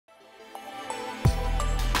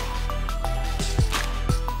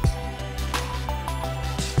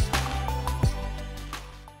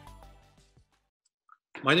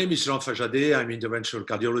My name is Fajadet. I'm interventional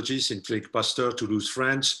cardiologist in Clinique Pasteur, Toulouse,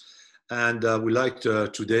 France. And we'd like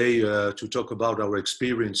today to talk about our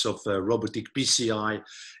experience of robotic PCI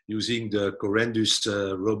using the Corindus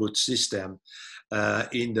robot system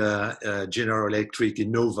in the General Electric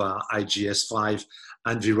Innova IGS 5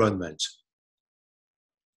 environment.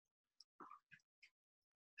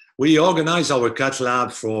 We organize our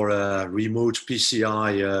cathlab for a remote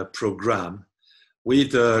PCI program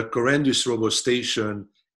with the Corindus robot station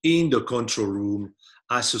in the control room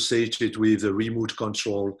associated with the remote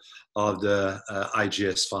control of the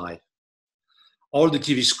IGS 5. All the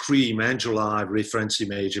TV screen, Angela, reference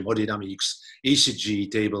image, hemodynamics, ECG,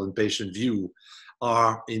 table, and patient view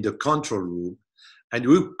are in the control room. And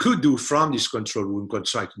we could do from this control room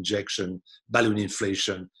contract injection, balloon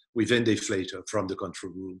inflation with end deflator from the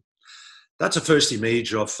control room. That's the first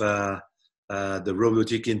image of the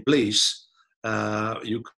robotic in place.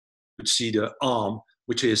 You could see the arm,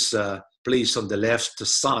 which is placed on the left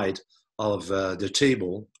side of the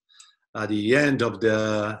table. At the end of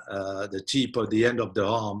the tip of the end of the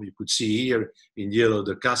arm, you could see here in yellow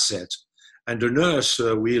the cassette. And the nurse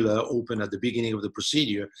will open at the beginning of the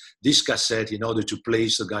procedure this cassette in order to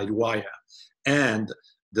place the guide wire and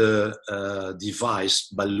the device,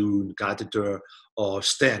 balloon, catheter, or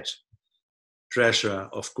stent. Pressure,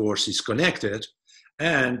 of course, is connected,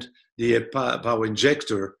 and the power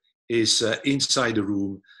injector is inside the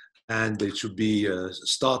room, and it should be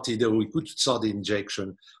started, or we could start the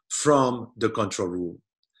injection from the control room.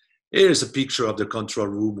 Here's a picture of the control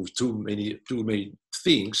room with two main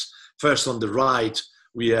things. First, on the right,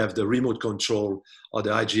 we have the remote control of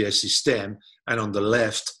the IGS system, and on the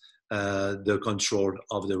left, the control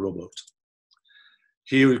of the robot.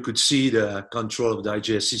 Here you could see the control of the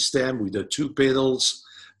IGS system with the two pedals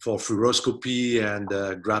for fluoroscopy and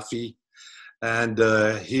graphy. And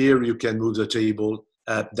here you can move the table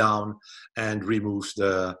up, down, and remove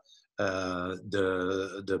the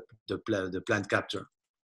plant capture.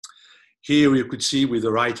 Here you could see with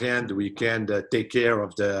the right hand, we can take care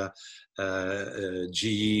of the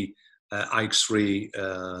GE X-ray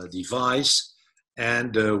device.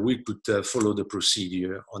 And we could follow the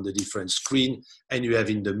procedure on the different screen. And you have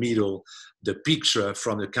in the middle the picture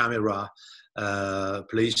from the camera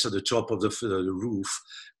placed at the top of the roof,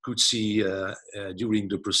 could see during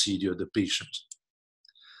the procedure the patient.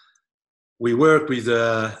 We work with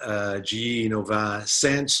GE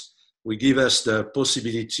innovasense. We give us the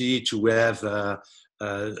possibility to have a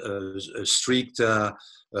strict,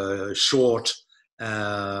 short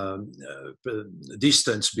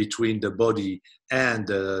distance between the body and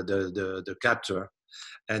the captor,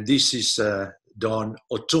 and this is done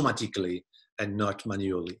automatically and not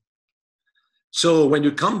manually. So when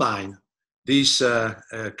you combine this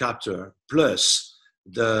captor plus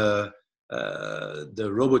the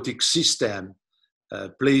robotic system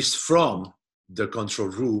placed from the control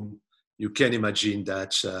room, you can imagine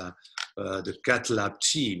that the cathlab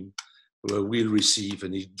team will receive a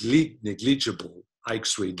negligible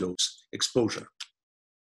X-ray dose exposure.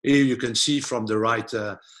 Here you can see from the right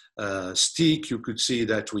stick, you could see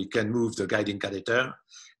that we can move the guiding catheter.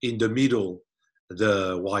 In the middle,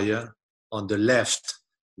 the wire. On the left,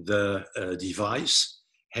 the device.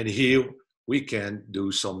 And here we can do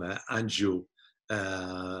some angio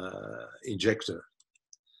injector.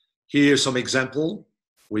 Here's some example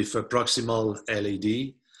with a proximal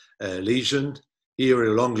LAD lesion. Here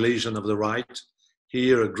a long lesion of the right.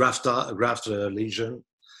 Here a graft lesion.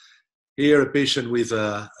 Here a patient with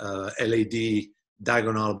a LAD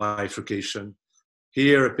diagonal bifurcation.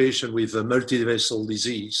 Here a patient with a multivessel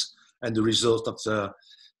disease and the result of the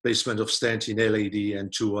placement of stent in LAD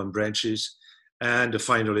and two on branches. And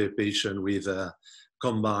finally a patient with a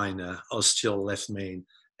combined ostial left main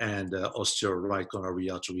and ostial right coronary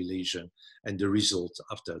artery lesion and the result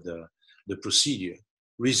after the procedure.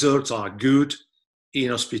 Results are good in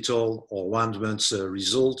hospital or 1 month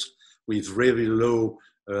result with really low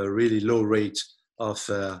rate of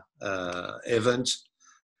event.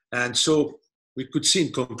 And so we could see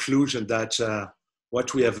in conclusion that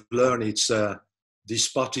what we have learned is this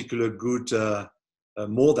particular good,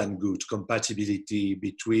 more than good compatibility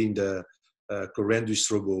between the Corindus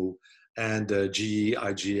robot and the GE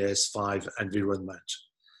IGS 5 environment.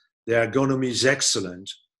 The ergonomy is excellent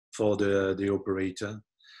for the operator.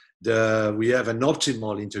 We have an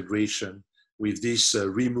optimal integration with this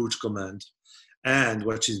remote command, and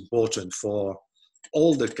what is important for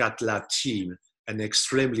all the cathlab team, an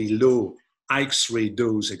extremely low X-ray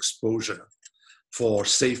dose exposure for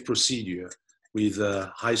safe procedure with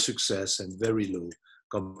high success and very low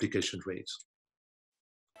complication rates.